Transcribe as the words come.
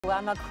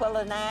I'm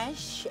Aquilla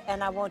Nash,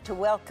 and I want to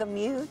welcome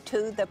you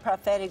to the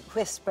Prophetic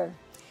Whisper.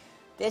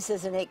 This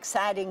is an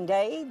exciting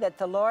day that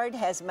the Lord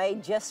has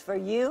made just for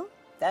you.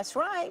 That's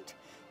right.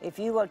 If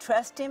you will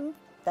trust Him,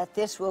 that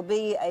this will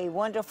be a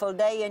wonderful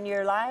day in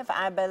your life,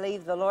 I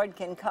believe the Lord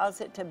can cause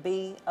it to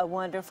be a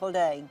wonderful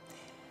day.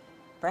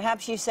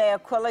 Perhaps you say,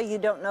 Aquilla, you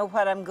don't know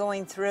what I'm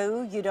going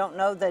through. You don't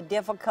know the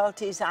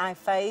difficulties I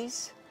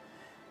face.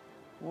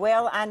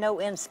 Well, I know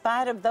in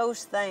spite of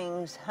those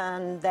things,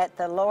 hon, that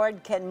the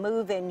Lord can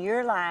move in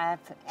your life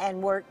and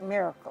work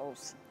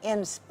miracles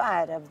in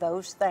spite of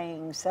those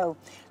things. So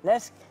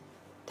let's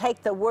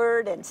take the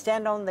Word and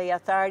stand on the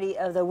authority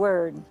of the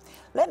Word.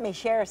 Let me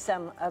share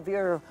some of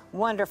your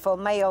wonderful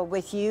mail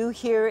with you.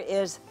 Here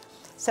is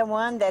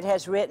someone that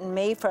has written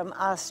me from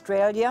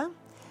Australia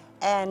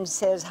and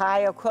says,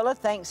 "Hi, Aquilla,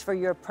 thanks for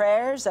your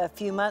prayers. A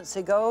few months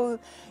ago,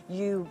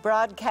 you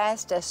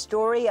broadcast a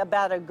story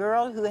about a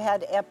girl who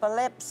had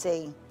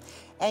epilepsy,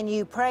 and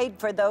you prayed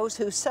for those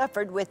who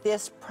suffered with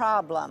this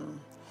problem.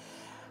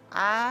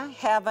 I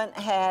haven't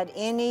had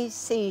any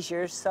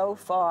seizures so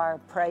far,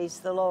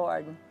 praise the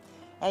Lord."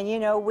 And you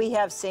know, we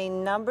have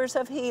seen numbers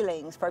of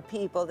healings for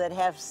people that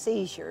have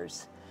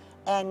seizures,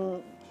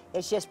 and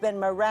it's just been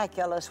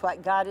miraculous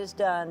what God has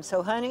done.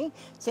 So, honey,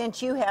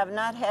 since you have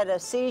not had a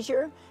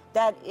seizure,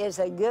 that is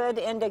a good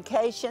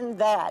indication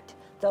that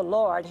the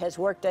Lord has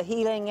worked a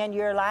healing in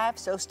your life,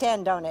 so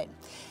stand on it.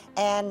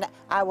 And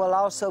I will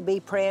also be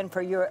praying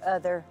for your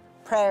other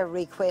prayer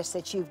requests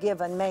that you've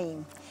given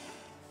me.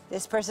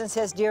 This person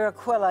says, "Dear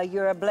Aquilla,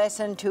 you're a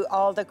blessing to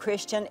all the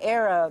Christian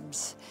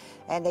Arabs."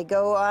 And they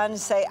go on and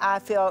say, "I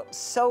feel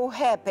so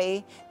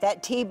happy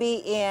that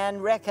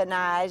TBN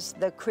recognized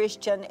the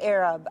Christian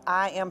Arab.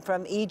 I am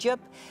from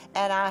Egypt,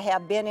 and I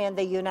have been in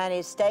the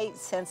United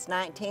States since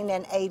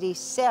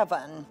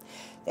 1987.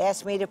 They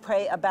asked me to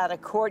pray about a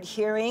court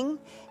hearing,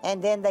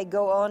 and then they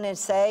go on and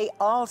say,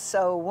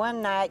 "Also,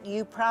 one night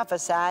you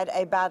prophesied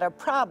about a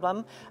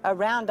problem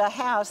around a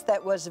house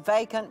that was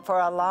vacant for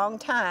a long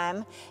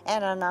time,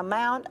 and an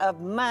amount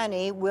of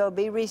money will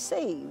be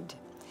received."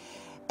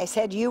 I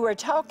said, "You were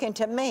talking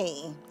to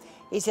me."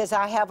 He says,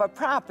 "I have a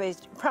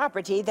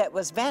property that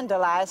was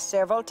vandalized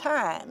several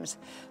times,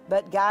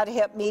 but God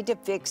helped me to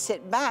fix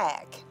it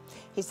back."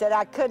 He said,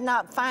 "I could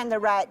not find the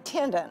right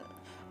tenant.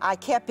 I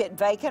kept it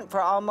vacant for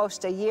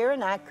almost a year,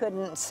 and I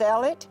couldn't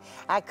sell it.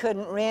 I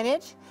couldn't rent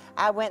it.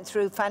 I went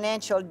through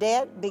financial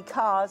debt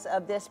because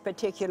of this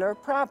particular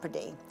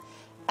property.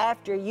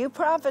 After you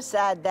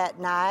prophesied that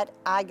night,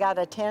 I got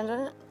a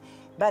tenant,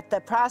 but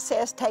the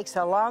process takes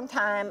a long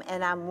time,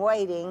 and I'm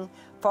waiting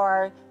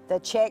for the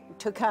check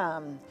to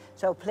come.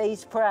 So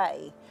please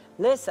pray."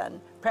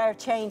 Listen, prayer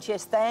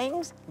changes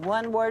things.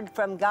 One word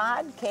from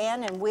God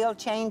can and will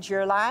change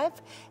your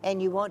life, and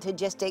you want to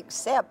just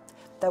accept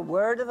the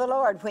word of the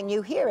Lord when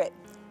you hear it.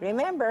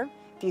 Remember,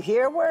 if you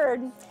hear a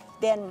word,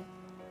 then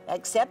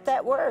accept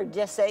that word.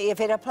 Just say,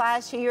 if it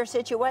applies to your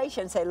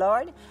situation, say,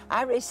 "Lord,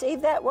 I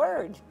receive that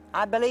word.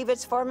 I believe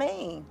it's for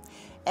me."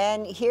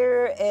 And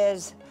here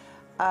is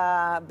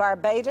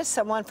Barbados,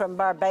 someone from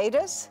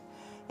Barbados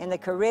in the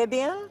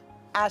Caribbean.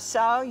 "I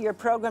saw your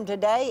program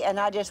today, and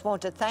I just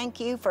want to thank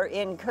you for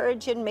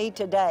encouraging me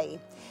today."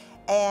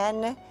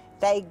 And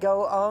they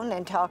go on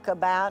and talk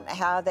about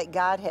how that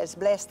God has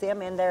blessed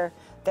them in their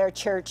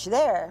church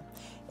there.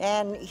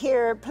 And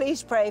here,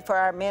 please pray for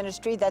our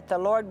ministry that the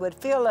Lord would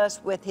fill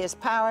us with His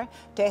power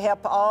to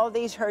help all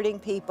these hurting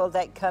people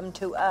that come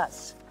to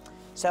us.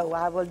 So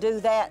I will do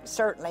that,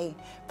 certainly.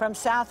 From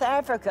South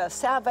Africa,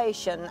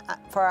 salvation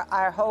for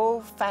our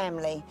whole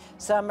family.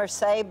 Some are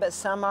saved, but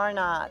some are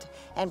not.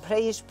 And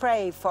please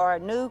pray for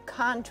new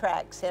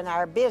contracts in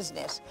our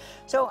business.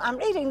 So I'm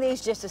reading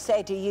these just to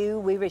say to you,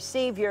 we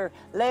receive your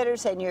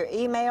letters and your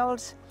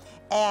emails,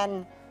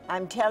 and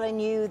I'm telling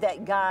you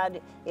that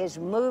God is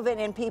moving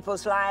in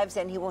people's lives,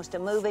 and He wants to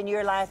move in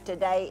your life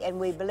today, and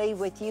we believe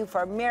with you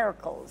for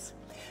miracles.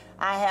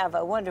 I have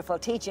a wonderful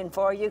teaching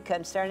for you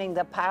concerning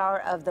the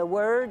power of the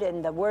Word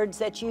and the words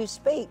that you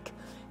speak.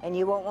 And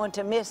you won't want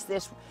to miss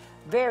this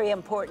very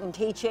important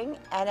teaching.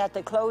 And at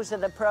the close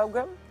of the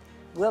program,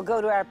 we'll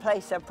go to our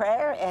place of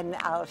prayer, and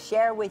I'll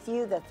share with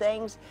you the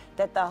things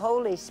that the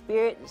Holy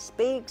Spirit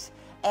speaks,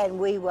 and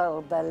we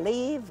will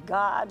believe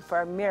God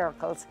for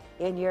miracles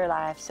in your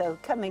life. So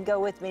come and go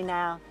with me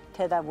now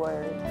to the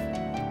Word.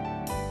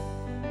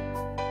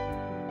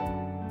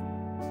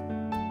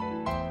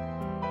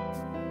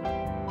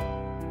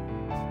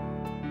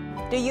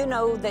 Do you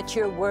know that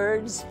your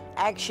words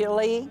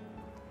actually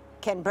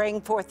can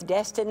bring forth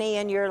destiny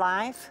in your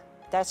life?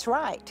 That's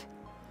right.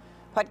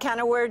 What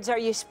kind of words are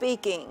you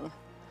speaking?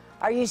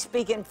 Are you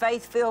speaking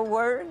faith-filled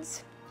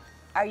words?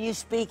 Are you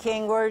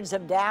speaking words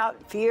of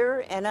doubt,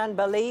 fear, and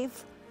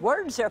unbelief?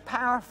 Words are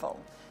powerful.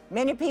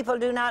 Many people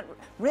do not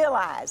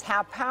realize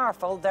how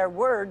powerful their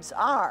words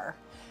are.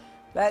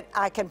 But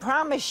I can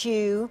promise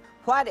you,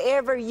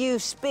 whatever you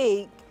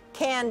speak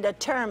can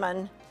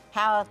determine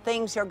how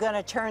things are going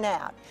to turn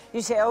out.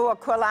 You say, oh,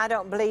 Aquilla, I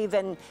don't believe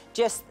in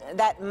just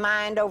that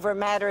mind over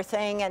matter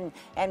thing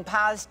and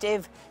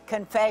positive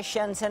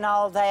confessions and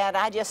all that.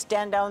 I just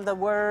stand on the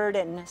Word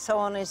and so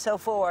on and so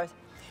forth.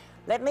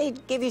 Let me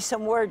give you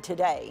some Word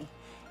today.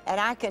 And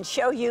I can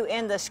show you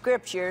in the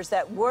Scriptures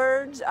that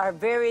words are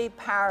very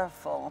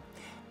powerful.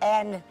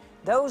 And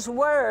those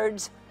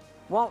words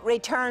won't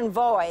return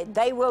void.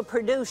 They will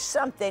produce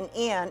something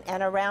in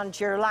and around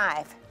your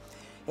life.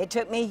 It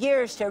took me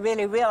years to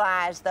really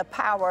realize the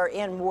power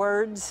in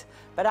words,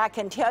 but I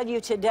can tell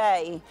you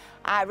today,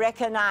 I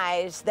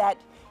recognize that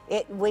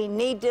we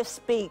need to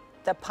speak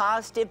the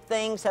positive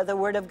things of the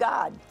Word of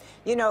God.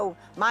 You know,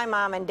 my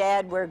mom and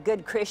dad were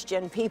good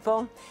Christian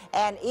people,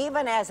 and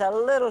even as a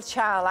little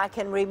child, I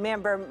can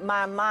remember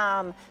my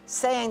mom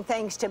saying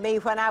things to me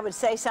when I would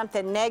say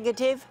something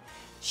negative.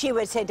 She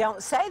would say,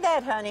 don't say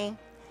that, honey.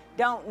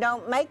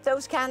 Don't make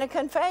those kind of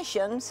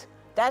confessions.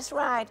 That's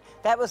right.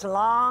 That was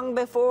long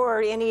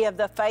before any of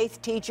the faith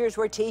teachers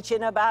were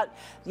teaching about,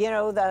 you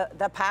know,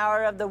 the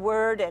power of the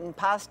Word and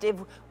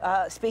positive,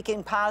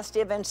 speaking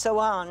positive and so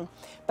on.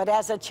 But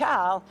as a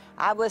child,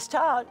 I was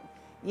taught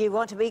you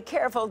want to be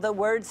careful the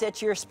words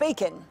that you're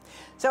speaking.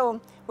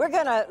 So we're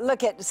going to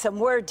look at some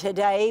Word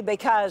today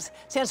because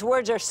since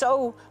words are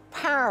so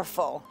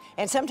powerful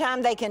and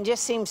sometimes they can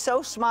just seem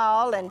so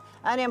small and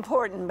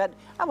unimportant, but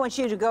I want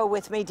you to go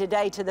with me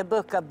today to the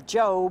book of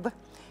Job.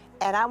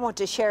 And I want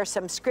to share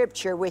some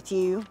scripture with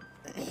you.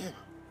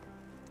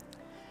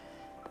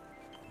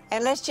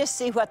 And let's just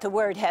see what the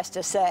Word has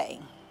to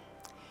say.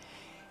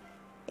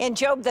 In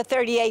Job, the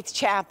 38th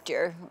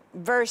chapter,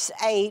 verse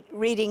 8,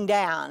 reading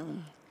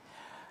down.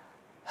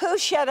 Who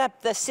shut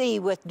up the sea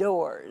with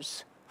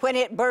doors when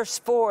it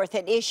burst forth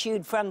and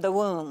issued from the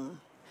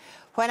womb?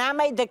 When I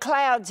made the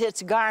clouds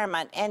its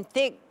garment and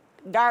thick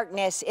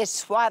darkness its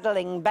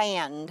swaddling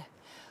band.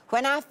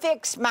 When I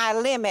fixed my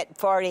limit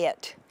for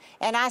it,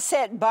 and I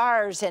set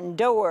bars and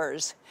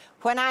doors,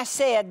 when I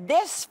said,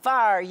 this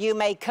far you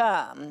may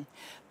come,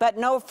 but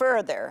no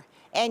further,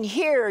 and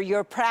here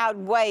your proud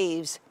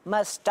waves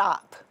must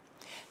stop.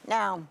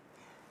 Now,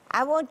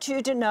 I want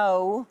you to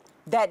know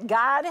that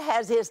God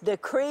has His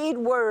decreed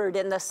word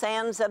in the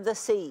sands of the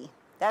sea.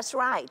 That's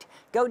right.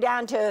 Go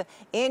down to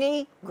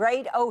any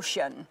great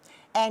ocean,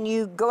 and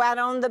you go out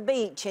on the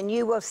beach, and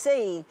you will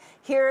see,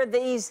 here are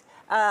these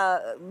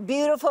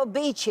beautiful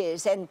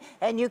beaches,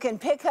 and you can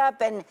pick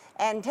up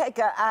and take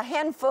a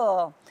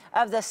handful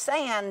of the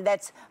sand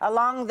that's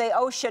along the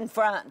ocean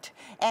front.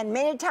 And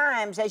many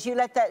times as you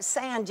let that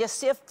sand just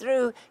sift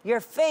through your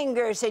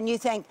fingers and you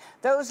think,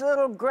 those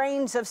little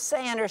grains of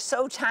sand are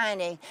so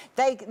tiny,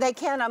 they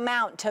can't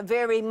amount to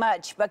very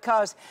much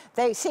because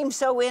they seem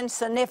so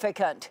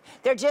insignificant.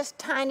 They're just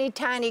tiny,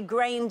 tiny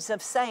grains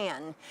of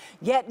sand.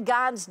 Yet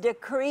God's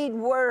decreed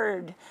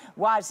word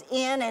was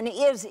in and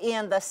is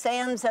in the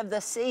sands of the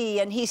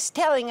sea. And He's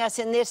telling us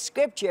in this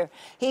scripture,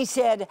 He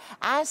said,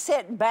 I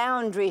set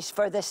boundaries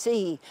for the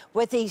sea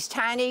with these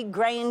tiny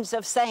grains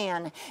of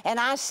sand.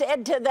 And I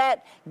said to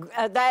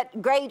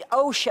that great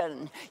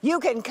ocean, you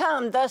can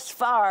come thus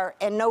far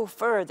and no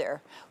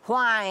further.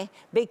 Why?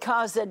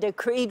 Because the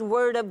decreed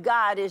word of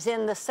God is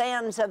in the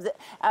sands of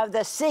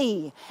the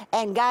sea,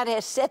 and God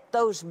has set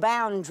those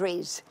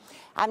boundaries.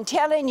 I'm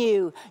telling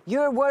you,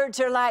 your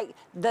words are like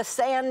the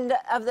sand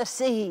of the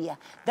sea.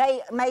 They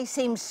may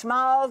seem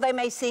small, they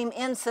may seem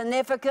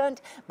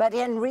insignificant, but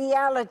in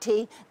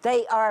reality,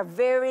 they are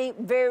very,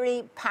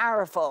 very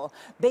powerful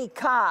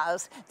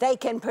because they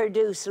can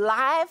produce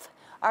life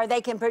or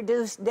they can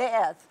produce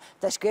death.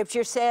 The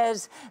scripture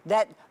says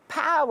that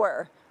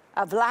power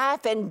of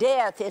life and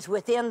death is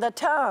within the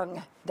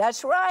tongue.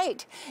 That's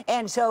right.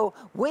 And so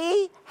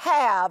we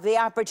have the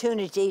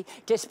opportunity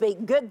to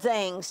speak good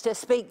things, to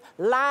speak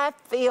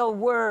life-filled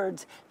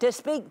words, to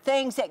speak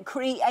things that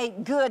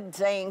create good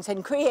things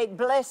and create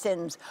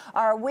blessings.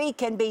 Or we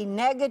can be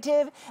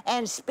negative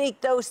and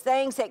speak those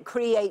things that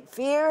create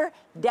fear,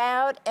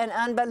 doubt, and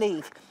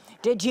unbelief.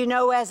 Did you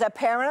know as a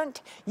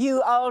parent,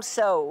 you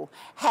also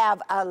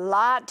have a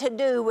lot to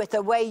do with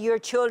the way your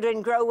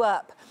children grow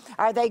up?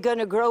 Are they going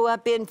to grow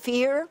up in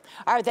fear?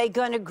 Are they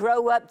going to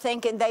grow up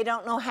thinking they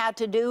don't know how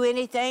to do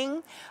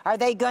anything? Are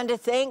they going to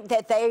think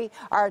that they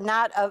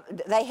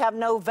have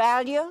no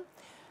value?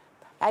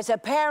 As a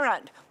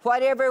parent,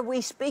 whatever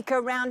we speak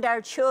around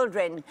our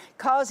children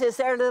causes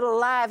their little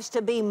lives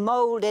to be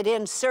molded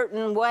in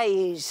certain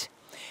ways.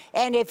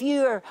 And if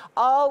you're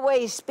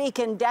always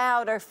speaking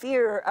doubt or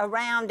fear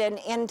around and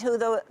into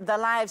the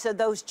lives of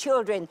those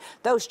children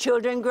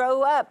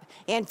grow up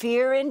in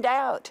fear and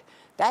doubt.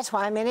 That's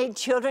why many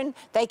children,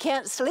 they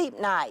can't sleep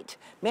night.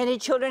 Many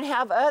children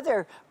have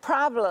other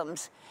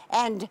problems.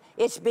 And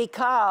it's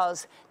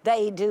because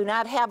they do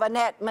not have an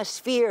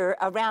atmosphere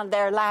around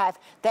their life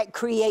that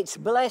creates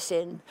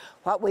blessing.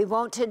 What we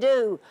want to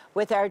do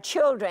with our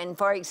children,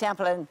 for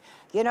example, and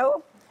you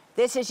know,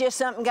 this is just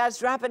something God's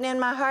dropping in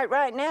my heart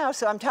right now,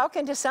 so I'm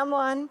talking to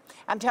someone.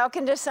 I'm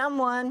talking to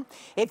someone.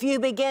 If you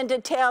begin to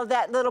tell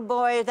that little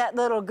boy or that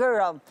little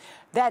girl,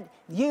 that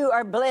you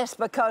are blessed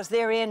because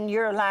they're in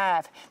your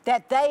life,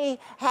 that they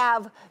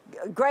have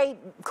great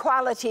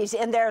qualities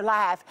in their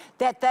life,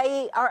 that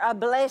they are a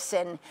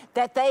blessing,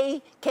 that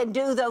they can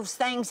do those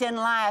things in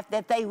life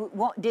that they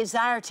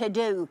desire to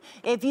do.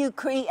 If you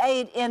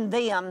create in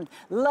them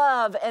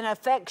love and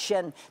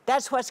affection,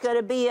 that's what's going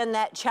to be in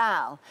that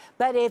child.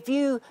 But if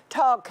you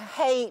talk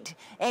hate,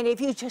 and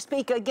if you just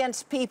speak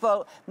against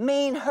people,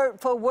 mean,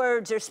 hurtful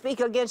words, or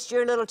speak against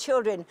your little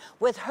children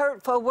with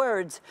hurtful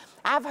words.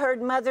 I've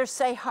heard mothers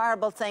say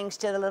horrible things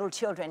to the little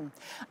children.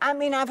 I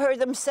mean, I've heard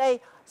them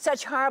say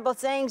such horrible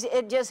things,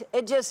 it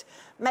just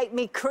make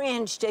me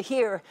cringe to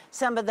hear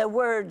some of the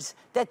words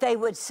that they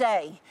would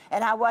say.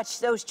 And I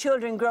watched those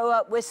children grow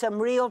up with some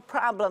real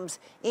problems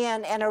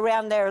in and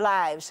around their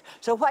lives.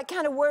 So what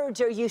kind of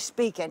words are you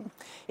speaking?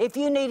 If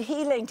you need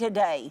healing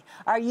today,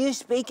 are you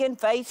speaking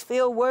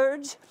faith-filled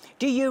words?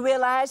 Do you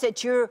realize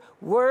that your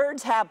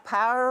words have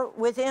power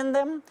within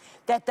them?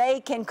 That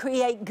they can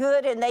create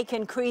good and they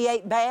can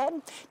create bad?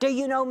 Do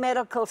you know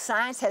medical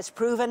science has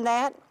proven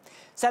that?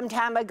 Some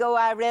time ago,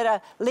 I read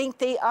a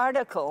lengthy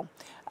article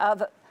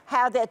of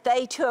how that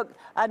they took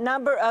a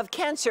number of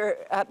cancer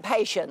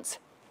patients,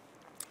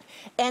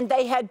 and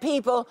they had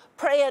people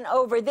praying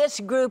over this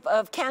group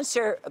of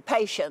cancer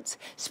patients,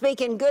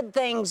 speaking good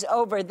things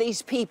over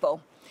these people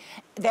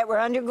that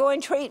were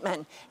undergoing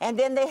treatment. And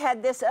then they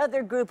had this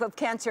other group of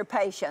cancer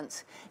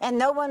patients, and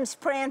no one's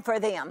praying for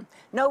them.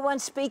 No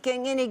one's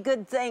speaking any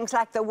good things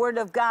like the Word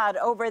of God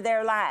over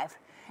their life.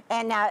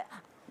 And now,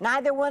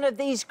 neither one of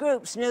these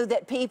groups knew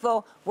that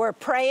people were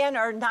praying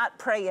or not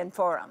praying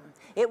for them.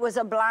 It was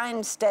a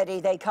blind study,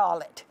 they call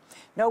it.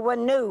 No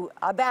one knew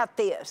about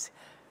this.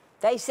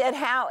 They said,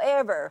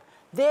 however,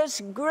 this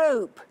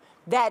group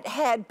that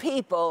had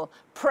people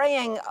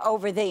praying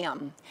over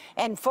them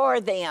and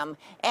for them,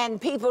 and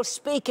people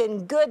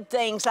speaking good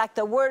things like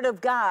the Word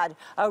of God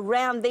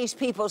around these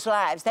people's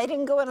lives. They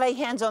didn't go and lay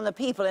hands on the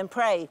people and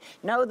pray.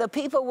 No, the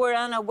people were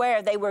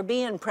unaware they were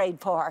being prayed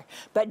for.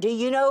 But do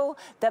you know,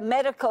 the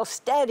medical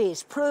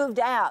studies proved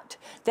out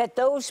that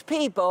those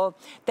people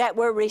that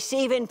were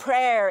receiving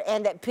prayer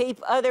and that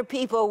other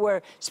people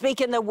were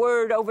speaking the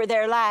Word over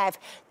their life,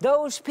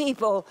 those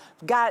people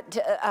got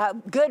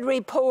good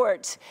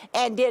reports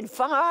and did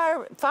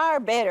far, far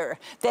better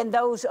than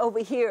those over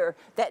here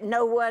that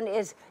no one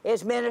is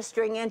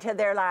ministering into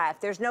their life.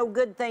 There's no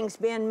good things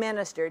being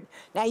ministered.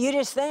 Now you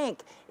just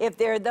think, if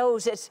there are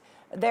those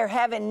they're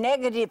having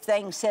negative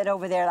things said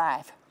over their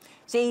life.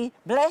 See,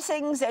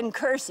 blessings and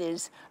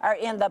curses are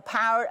in the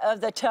power of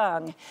the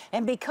tongue.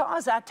 And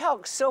because I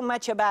talk so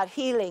much about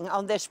healing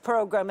on this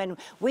program, and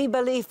we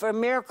believe for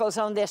miracles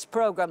on this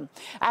program,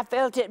 I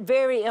felt it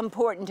very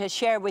important to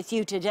share with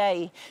you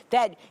today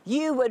that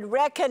you would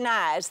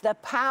recognize the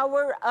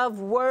power of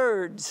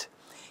words.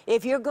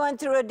 If you're going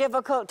through a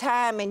difficult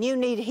time and you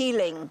need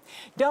healing,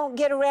 don't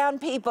get around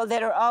people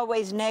that are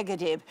always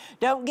negative.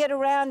 Don't get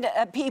around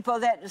people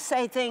that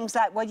say things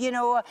like, well, you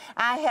know,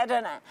 I had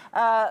an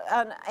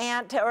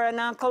aunt or an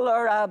uncle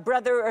or a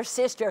brother or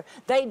sister.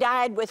 They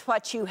died with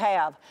what you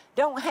have.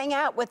 Don't hang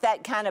out with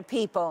that kind of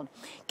people.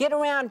 Get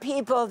around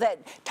people that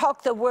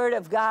talk the Word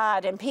of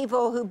God, and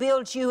people who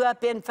build you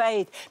up in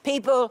faith,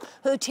 people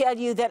who tell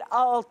you that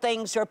all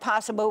things are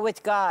possible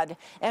with God,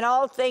 and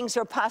all things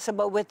are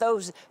possible with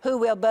those who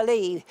will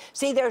believe.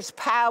 See, there's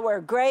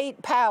power,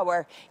 great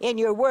power in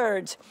your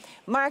words.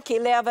 Mark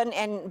 11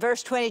 and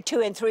verse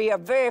 22 and 3 are a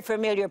very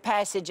familiar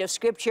passage of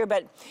Scripture,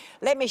 but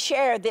let me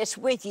share this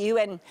with you.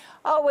 And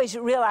always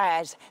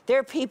realize there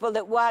are people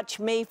that watch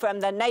me from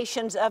the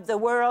nations of the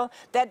world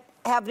that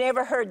have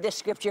never heard this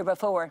Scripture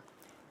before.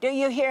 Do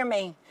you hear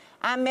me?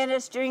 I'm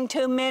ministering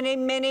to many,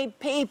 many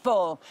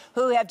people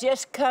who have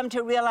just come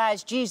to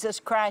realize Jesus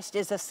Christ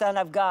is the Son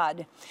of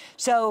God.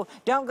 So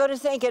don't go to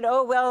thinking,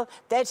 oh, well,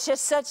 that's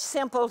just such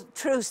simple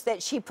truths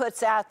that she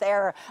puts out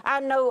there. I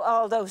know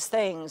all those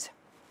things.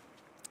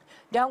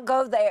 Don't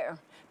go there,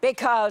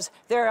 because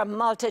there are a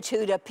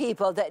multitude of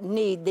people that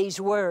need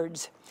these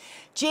words.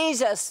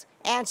 Jesus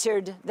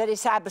answered the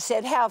disciples,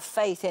 said, have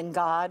faith in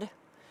God.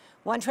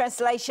 One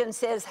translation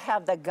says,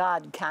 have the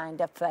God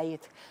kind of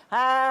faith.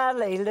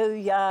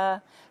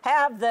 Hallelujah.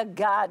 Have the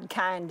God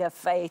kind of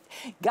faith.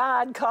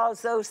 God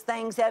calls those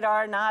things that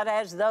are not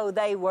as though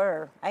they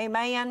were.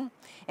 Amen?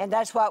 And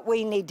that's what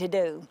we need to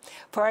do.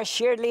 For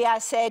assuredly I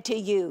say to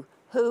you,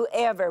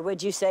 whoever,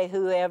 would you say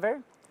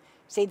whoever?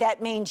 See,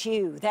 that means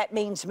you. That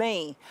means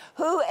me.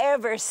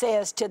 Whoever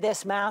says to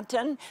this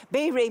mountain,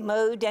 be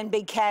removed and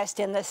be cast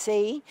in the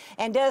sea,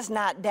 and does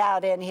not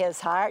doubt in his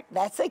heart,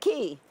 that's the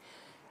key.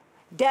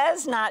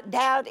 Does not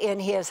doubt in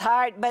his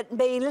heart, but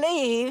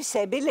believes,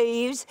 say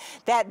believes,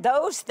 that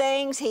those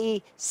things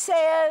he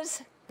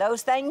says,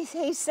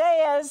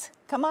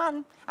 come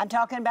on, I'm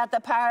talking about the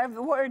power of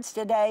the words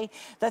today.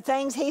 The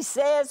things he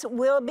says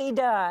will be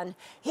done.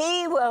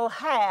 He will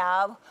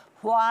have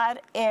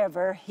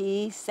whatever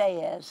he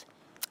says.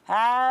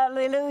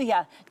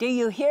 Hallelujah. Do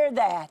you hear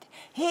that?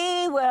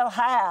 He will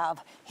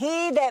have,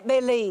 he that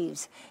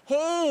believes,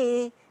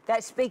 he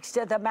that speaks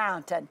to the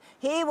mountain,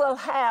 he will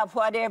have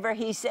whatever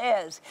he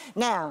says.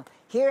 Now,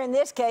 Here in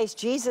this case,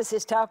 Jesus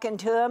is talking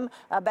to him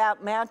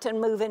about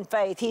mountain-moving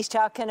faith. He's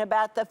talking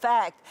about the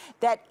fact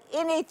that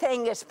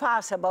anything is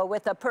possible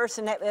with a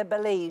person that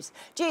believes.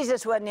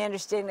 Jesus wasn't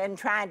interested in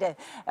trying to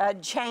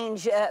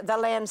change the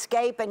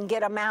landscape and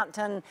get a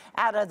mountain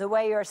out of the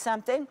way or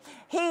something.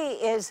 He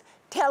is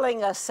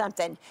telling us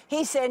something.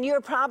 He's saying your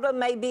problem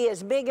may be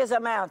as big as a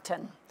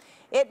mountain.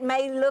 It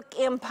may look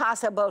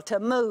impossible to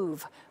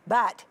move,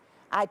 but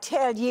I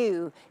tell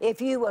you,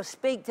 if you will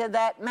speak to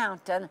that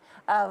mountain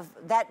of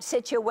that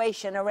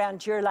situation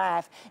around your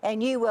life,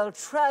 and you will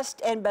trust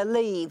and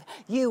believe,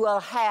 you will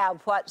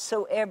have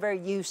whatsoever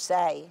you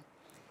say.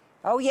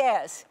 Oh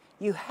yes,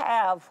 you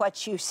have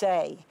what you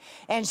say.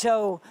 And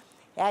so,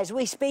 as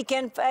we speak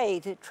in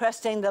faith,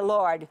 trusting the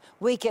Lord,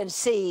 we can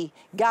see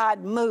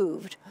God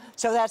moved.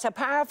 So that's a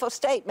powerful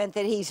statement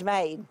that he's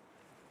made.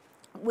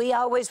 We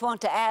always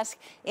want to ask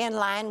in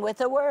line with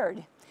the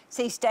Word.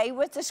 See, stay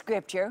with the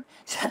Scripture.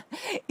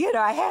 You know,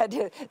 I had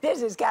to,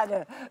 this is kind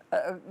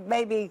of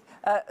maybe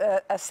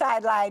a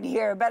sideline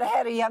here, but I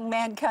had a young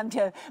man come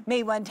to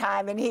me one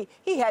time, and he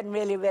hadn't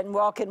really been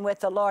walking with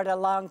the Lord a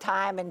long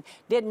time and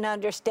didn't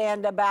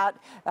understand about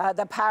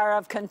the power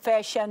of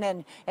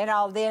confession and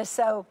all this.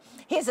 So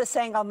he's a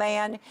single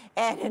man,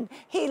 and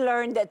he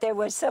learned that there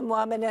was some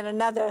woman in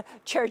another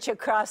church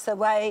across the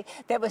way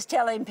that was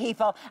telling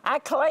people, I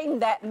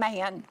claimed that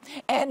man,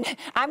 and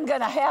I'm going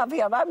to have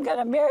him. I'm going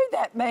to marry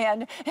that man.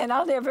 And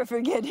I'll never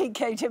forget, he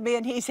came to me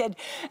and he said,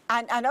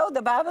 I know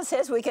the Bible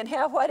says we can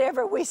have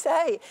whatever we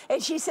say.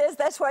 And she says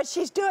that's what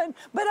she's doing,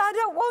 but I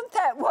don't want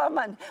that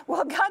woman.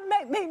 Will God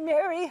make me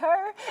marry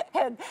her?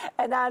 And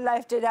I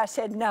laughed and I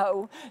said,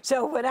 no.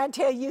 So when I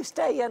tell you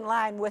stay in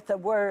line with the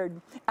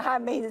Word, I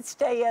mean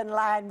stay in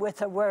line with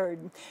the Word.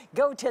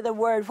 Go to the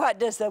Word. What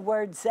does the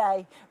Word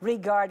say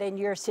regarding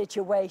your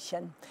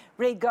situation,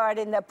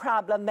 regarding the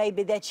problem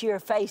maybe that you're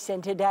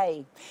facing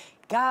today?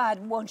 God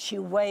wants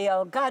you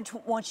well. God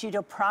wants you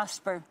to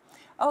prosper.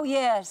 Oh,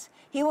 yes,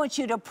 He wants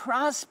you to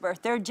prosper.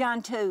 3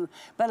 John 2,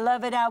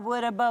 beloved, I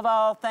would above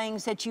all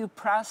things that you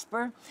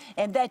prosper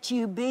and that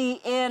you be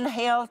in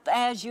health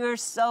as your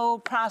soul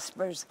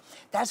prospers.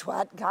 That's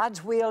what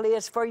God's will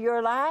is for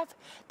your life,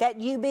 that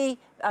you be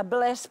a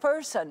blessed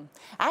person.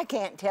 I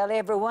can't tell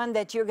everyone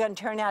that you're going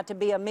to turn out to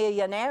be a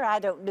millionaire. I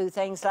don't do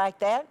things like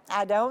that.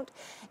 I don't.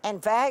 In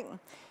fact,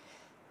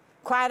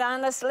 quite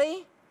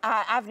honestly,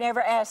 I've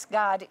never asked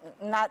God,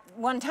 not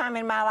one time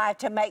in my life,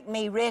 to make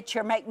me rich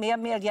or make me a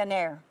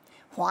millionaire.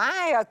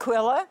 Why,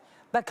 Aquilla?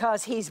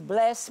 Because He's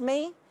blessed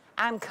me,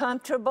 I'm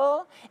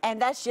comfortable,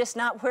 and that's just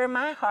not where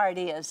my heart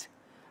is,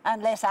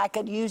 unless I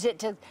could use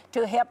it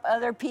to help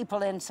other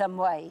people in some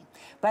way.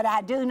 But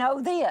I do know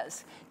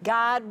this,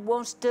 God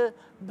wants to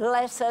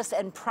bless us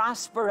and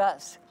prosper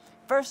us,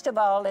 first of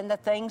all, in the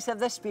things of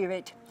the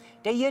Spirit.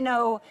 Do you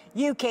know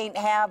you can't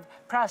have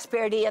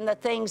prosperity in the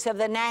things of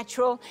the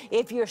natural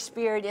if your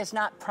spirit is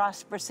not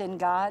prosperous in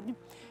God?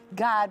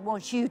 God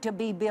wants you to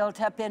be built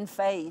up in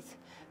faith.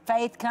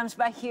 Faith comes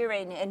by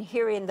hearing, and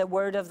hearing the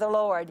word of the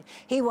Lord.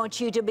 He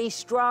wants you to be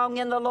strong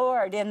in the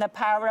Lord, in the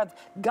power of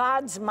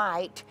God's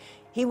might.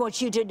 He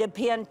wants you to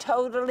depend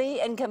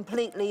totally and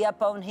completely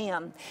upon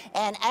Him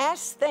and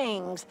ask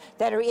things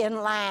that are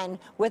in line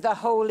with the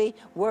holy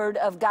Word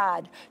of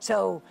God.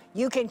 So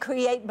you can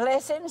create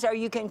blessings or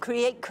you can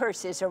create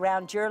curses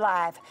around your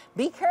life.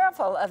 Be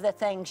careful of the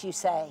things you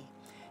say.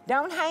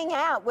 Don't hang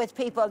out with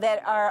people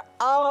that are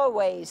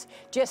always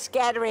just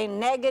scattering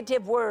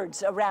negative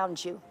words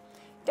around you.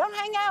 Don't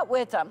hang out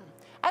with them.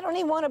 I don't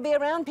even want to be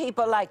around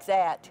people like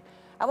that.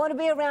 I want to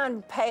be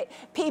around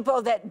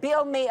people that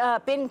build me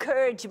up,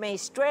 encourage me,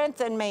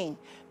 strengthen me,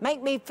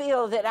 make me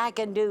feel that I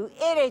can do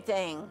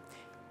anything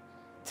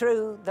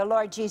through the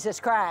Lord Jesus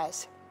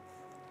Christ.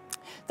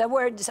 The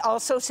word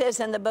also says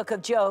in the book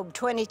of Job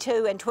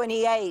 22 and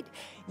 28,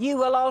 you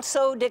will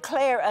also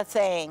declare a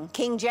thing.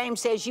 King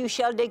James says, you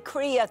shall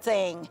decree a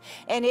thing,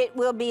 and it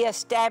will be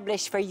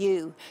established for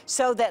you,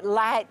 so that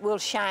light will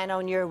shine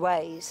on your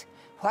ways.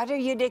 What are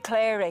you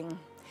declaring?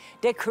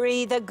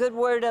 Decree the good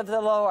word of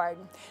the Lord.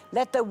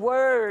 Let the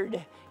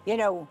word,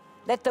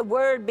 let the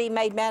word be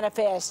made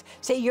manifest.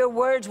 See, your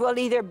words will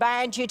either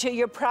bind you to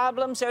your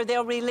problems or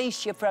they'll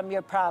release you from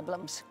your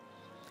problems.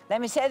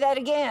 Let me say that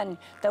again.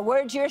 The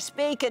words you're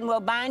speaking will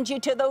bind you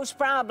to those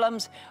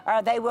problems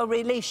or they will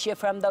release you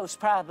from those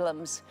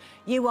problems.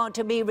 You want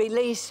to be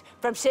released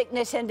from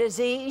sickness and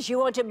disease. You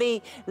want to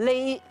be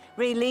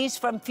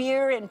released from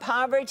fear and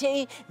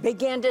poverty.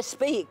 Begin to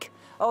speak.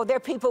 Oh, there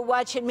are people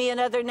watching me in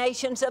other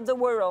nations of the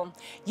world.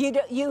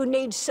 You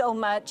need so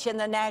much in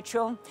the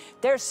natural.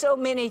 There's so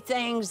many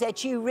things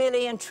that you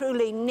really and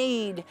truly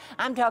need.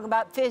 I'm talking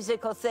about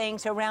physical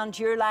things around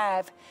your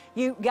life.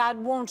 God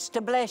wants to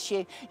bless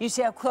you. You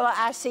say, Aquilla,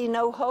 I see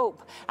no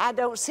hope. I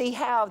don't see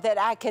how that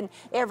I can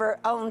ever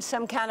own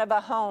some kind of a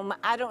home.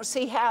 I don't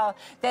see how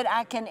that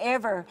I can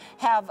ever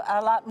have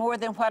a lot more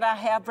than what I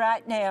have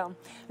right now.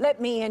 Let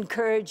me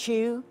encourage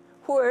you.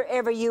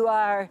 Wherever you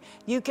are,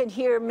 you can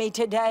hear me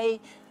today.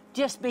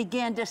 Just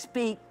begin to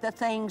speak the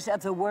things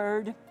of the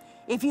Word.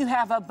 If you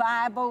have a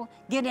Bible,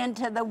 get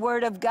into the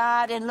Word of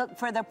God and look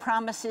for the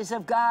promises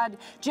of God.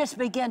 Just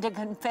begin to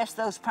confess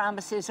those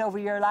promises over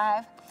your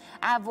life.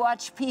 I've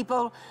watched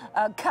people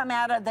come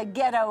out of the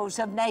ghettos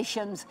of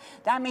nations.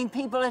 I mean,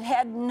 people that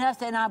had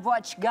nothing. I've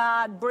watched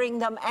God bring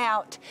them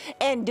out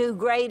and do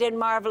great and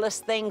marvelous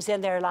things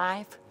in their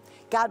life.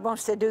 God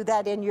wants to do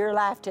that in your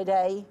life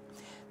today.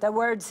 The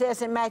Word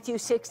says in Matthew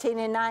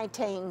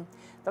 16:19,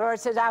 the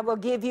Lord says, I will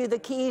give you the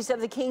keys of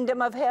the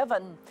kingdom of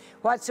heaven.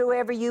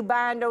 Whatsoever you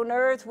bind on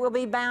earth will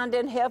be bound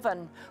in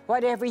heaven.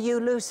 Whatever you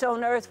loose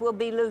on earth will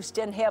be loosed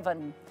in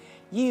heaven.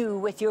 You,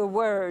 with your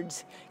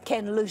words,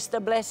 can loose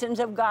the blessings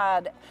of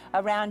God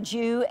around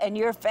you and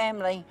your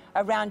family,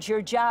 around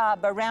your job,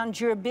 around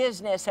your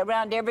business,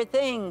 around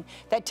everything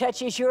that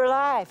touches your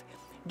life.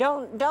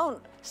 Don't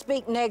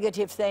speak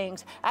negative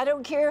things. I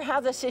don't care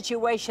how the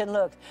situation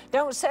looks.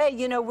 Don't say,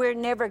 you know, we're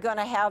never going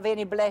to have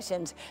any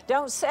blessings.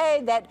 Don't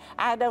say that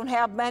I don't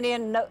have money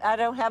and I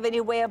don't have any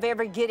way of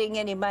ever getting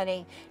any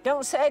money.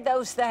 Don't say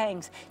those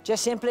things.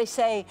 Just simply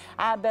say,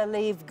 I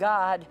believe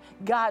God.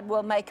 God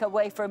will make a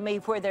way for me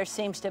where there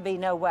seems to be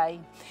no way.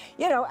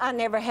 You know, I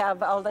never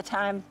have all the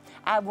time.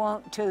 I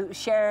want to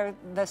share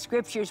the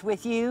scriptures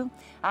with you.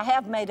 I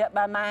have made up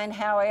my mind,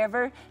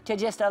 however, to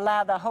just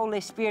allow the Holy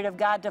Spirit of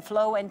God to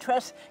flow and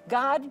trust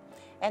God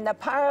and the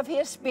power of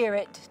His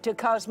Spirit to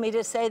cause me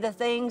to say the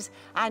things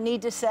I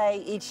need to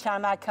say each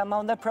time I come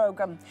on the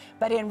program.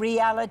 But in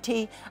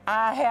reality,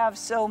 I have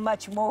so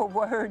much more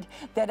word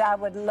that I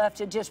would love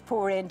to just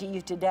pour into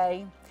you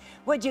today.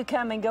 Would you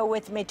come and go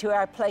with me to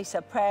our place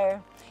of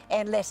prayer?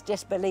 And let's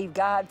just believe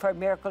God for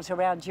miracles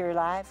around your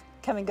life.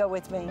 Come and go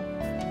with me.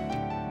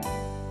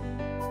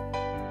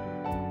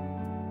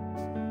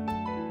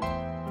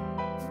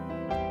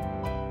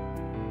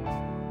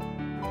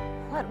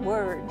 What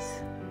words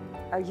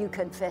are you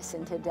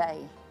confessing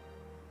today?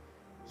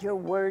 Your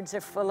words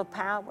are full of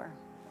power.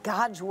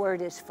 God's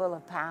word is full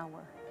of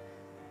power.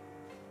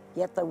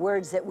 Yet the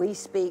words that we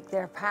speak,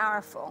 they're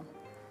powerful.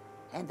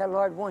 And the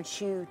Lord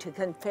wants you to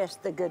confess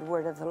the good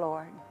word of the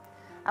Lord.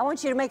 I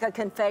want you to make a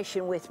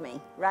confession with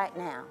me right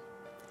now.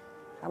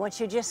 I want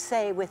you to just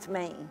say with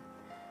me,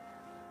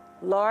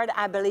 Lord,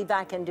 I believe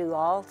I can do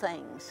all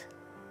things.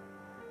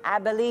 I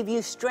believe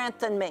you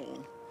strengthen me.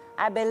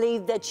 I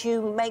believe that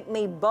you make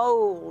me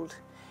bold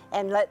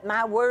and that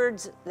my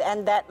words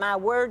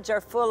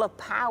are full of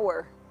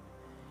power.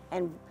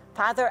 And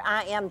Father,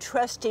 I am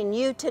trusting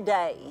you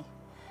today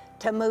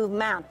to move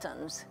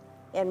mountains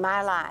in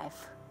my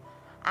life.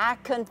 I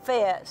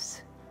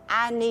confess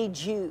I need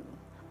you.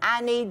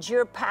 I need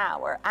your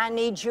power. I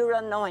need your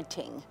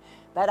anointing.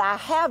 But I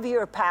have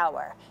your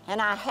power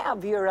and I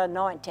have your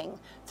anointing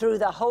through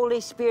the Holy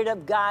Spirit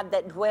of God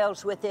that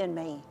dwells within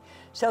me.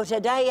 So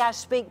today I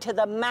speak to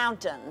the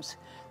mountains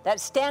that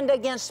stand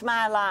against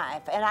my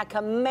life and I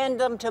command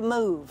them to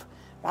move.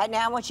 Right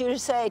now I want you to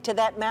say to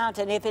that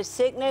mountain, if it's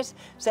sickness,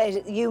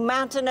 say, you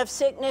mountain of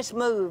sickness,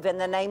 move in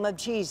the name of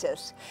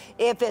Jesus.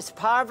 If it's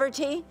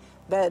poverty,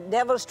 the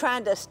devil's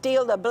trying to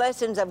steal the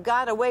blessings of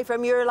God away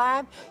from your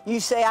life, you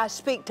say, I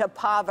speak to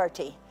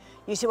poverty.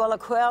 You say, well,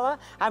 Aquilla,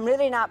 I'm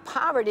really not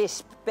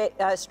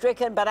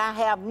poverty-stricken, but I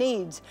have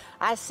needs.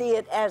 I see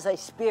it as a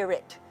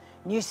spirit.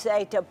 You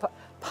say to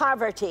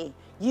poverty,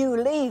 you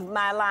leave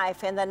my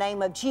life in the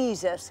name of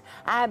Jesus.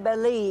 I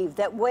believe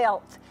that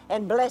wealth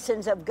and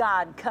blessings of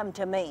God come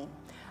to me.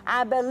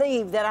 I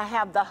believe that I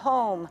have the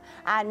home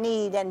I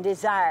need and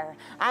desire.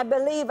 I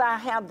believe I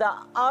have the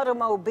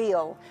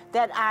automobile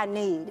that I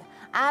need.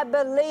 I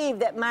believe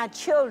that my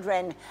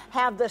children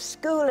have the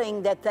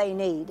schooling that they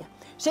need.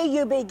 See,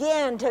 you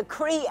begin to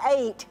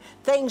create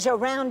things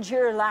around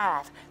your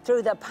life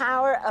through the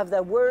power of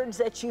the words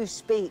that you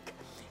speak.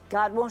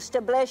 God wants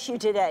to bless you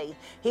today.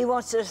 He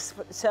wants to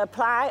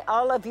supply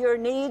all of your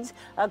needs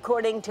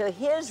according to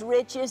His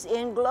riches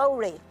in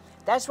glory.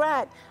 That's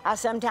right. I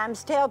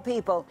sometimes tell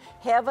people,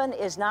 heaven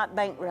is not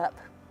bankrupt.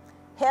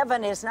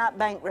 Heaven is not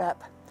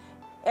bankrupt.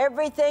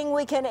 Everything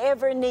we can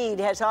ever need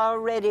has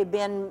already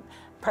been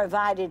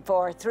provided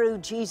for through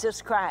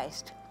Jesus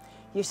Christ.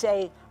 You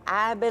say,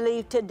 I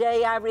believe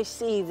today I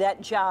receive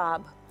that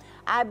job.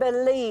 I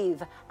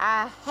believe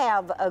I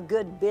have a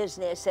good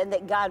business and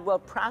that God will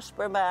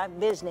prosper my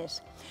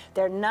business.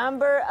 There are a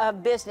number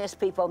of business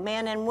people,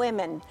 men and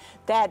women,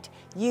 that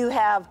you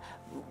have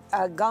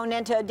gone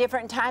into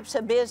different types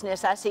of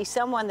business. I see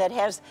someone that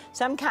has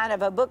some kind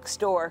of a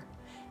bookstore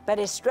but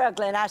is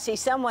struggling. I see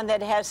someone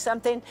that has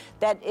something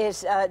that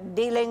is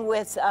dealing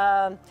with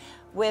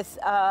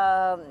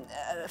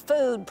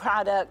food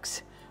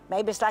products.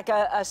 Maybe it's like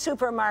a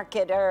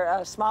supermarket or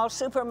a small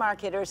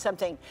supermarket or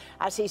something.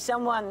 I see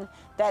someone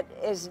that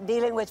is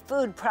dealing with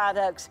food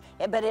products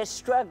but is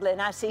struggling.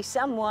 I see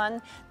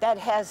someone that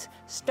has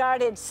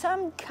started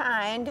some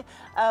kind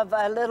of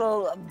a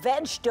little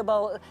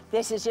vegetable.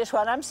 This is just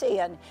what I'm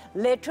seeing.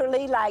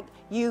 Literally like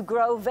you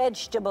grow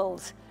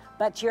vegetables,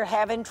 but you're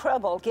having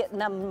trouble getting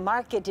them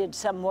marketed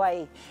some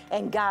way.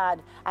 And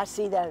God, I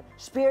see the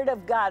Spirit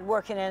of God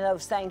working in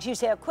those things. You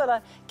say,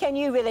 Aquilla, can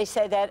you really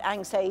say that? I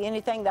can say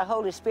anything the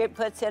Holy Spirit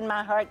puts in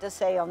my heart to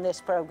say on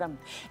this program.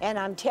 And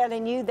I'm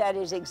telling you, that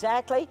is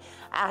exactly,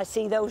 I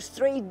see those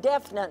three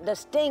definite,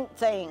 distinct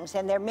things.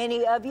 And there are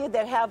many of you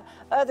that have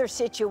other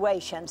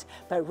situations.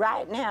 But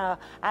right now,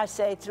 I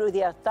say through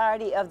the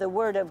authority of the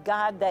Word of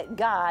God that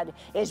God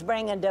is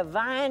bringing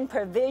divine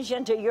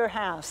provision to your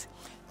house.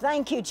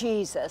 Thank you,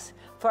 Jesus,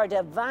 for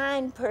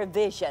divine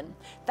provision.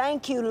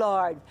 Thank you,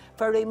 Lord,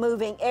 for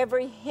removing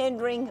every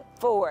hindering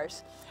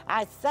force.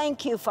 I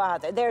thank you,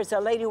 Father. There's a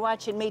lady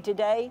watching me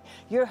today.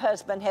 Your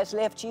husband has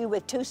left you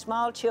with 2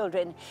 small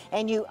children,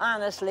 and you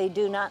honestly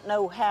do not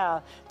know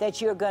how that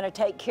you're going to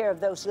take care of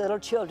those little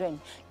children.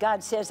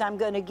 God says, I'm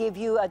going to give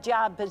you a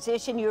job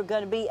position. You're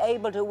going to be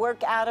able to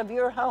work out of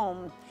your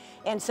home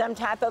in some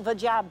type of a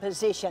job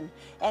position,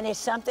 and it's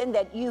something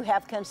that you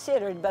have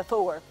considered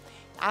before.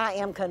 I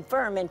am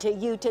confirming to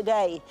you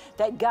today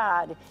that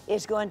God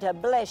is going to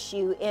bless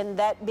you in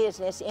that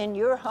business, in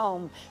your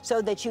home,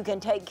 so that you can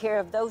take care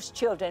of those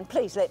children.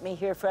 Please let me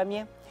hear from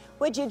you.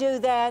 Would you do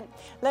that?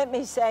 Let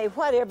me say,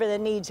 whatever the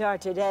needs are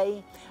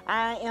today,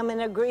 I am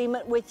in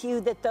agreement with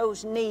you that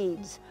those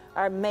needs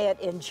are met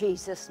in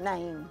Jesus'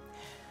 name.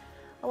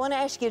 I want to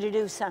ask you to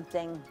do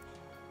something.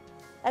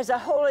 As the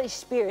Holy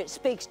Spirit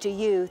speaks to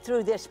you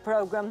through this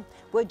program,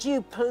 would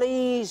you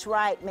please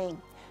write me?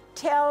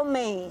 Tell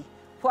me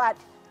what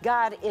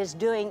God is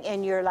doing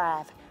in your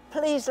life.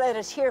 Please let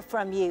us hear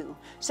from you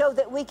so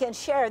that we can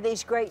share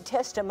these great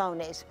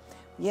testimonies.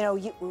 You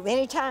know,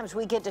 many times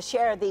we get to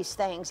share these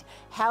things.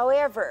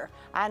 However,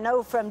 I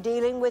know from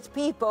dealing with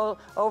people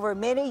over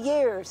many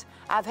years,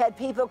 I've had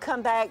people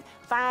come back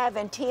 5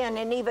 and 10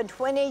 and even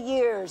 20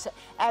 years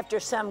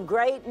after some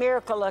great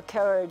miracle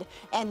occurred,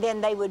 and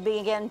then they would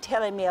begin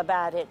telling me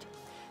about it.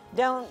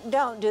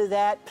 Don't do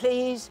that,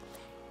 please.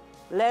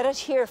 Let us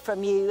hear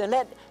from you, and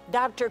let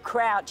Dr.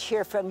 Crouch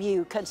hear from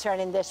you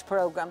concerning this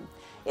program.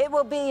 It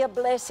will be a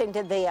blessing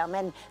to them,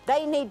 and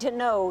they need to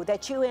know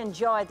that you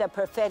enjoy the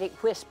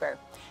prophetic whisper.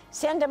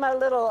 Send them a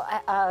little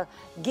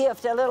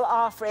gift, a little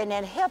offering,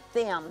 and help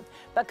them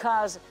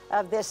because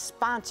of this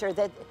sponsor,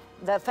 that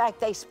the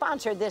fact they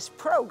sponsor this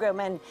program,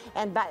 and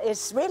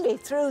it's really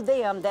through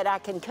them that I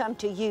can come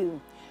to you.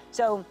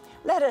 So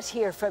let us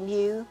hear from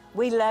you.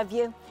 We love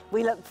you.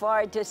 We look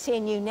forward to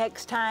seeing you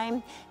next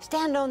time.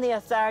 Stand on the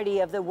authority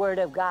of the Word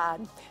of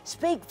God.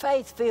 Speak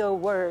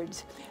faith-filled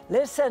words.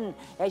 Listen,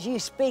 as you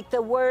speak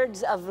the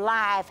words of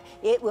life,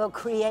 it will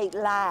create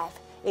life.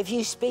 If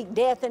you speak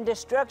death and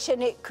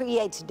destruction, it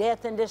creates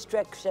death and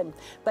destruction.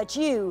 But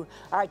you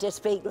are to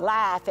speak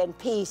life and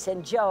peace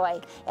and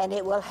joy, and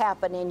it will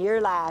happen in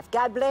your life.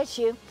 God bless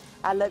you.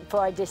 I look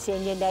forward to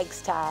seeing you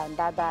next time.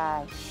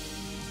 Bye-bye.